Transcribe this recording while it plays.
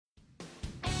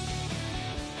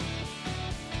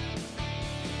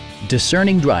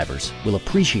Discerning drivers will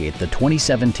appreciate the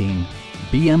 2017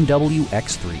 BMW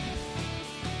X3.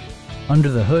 Under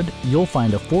the hood, you'll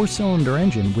find a 4-cylinder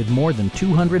engine with more than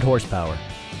 200 horsepower,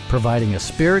 providing a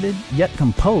spirited yet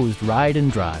composed ride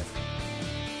and drive.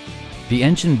 The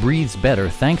engine breathes better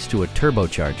thanks to a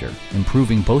turbocharger,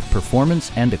 improving both performance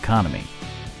and economy.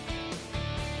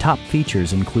 Top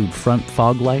features include front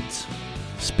fog lights,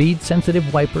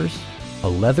 speed-sensitive wipers, a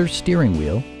leather steering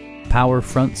wheel, power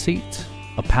front seats,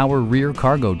 a power rear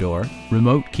cargo door,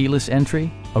 remote keyless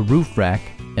entry, a roof rack,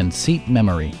 and seat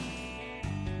memory.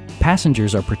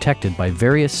 Passengers are protected by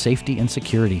various safety and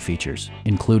security features,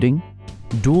 including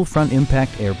dual front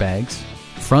impact airbags,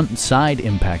 front and side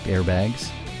impact airbags,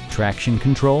 traction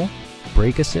control,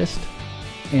 brake assist,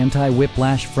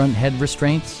 anti-whiplash front head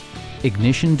restraints,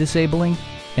 ignition disabling,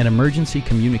 an emergency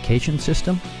communication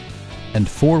system, and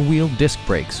 4-wheel disc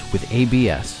brakes with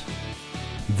ABS.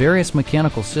 Various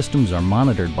mechanical systems are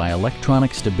monitored by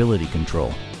electronic stability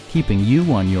control, keeping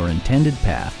you on your intended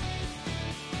path.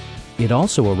 It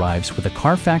also arrives with a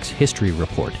Carfax history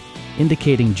report,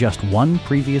 indicating just one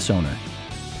previous owner.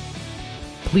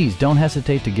 Please don't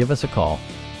hesitate to give us a call.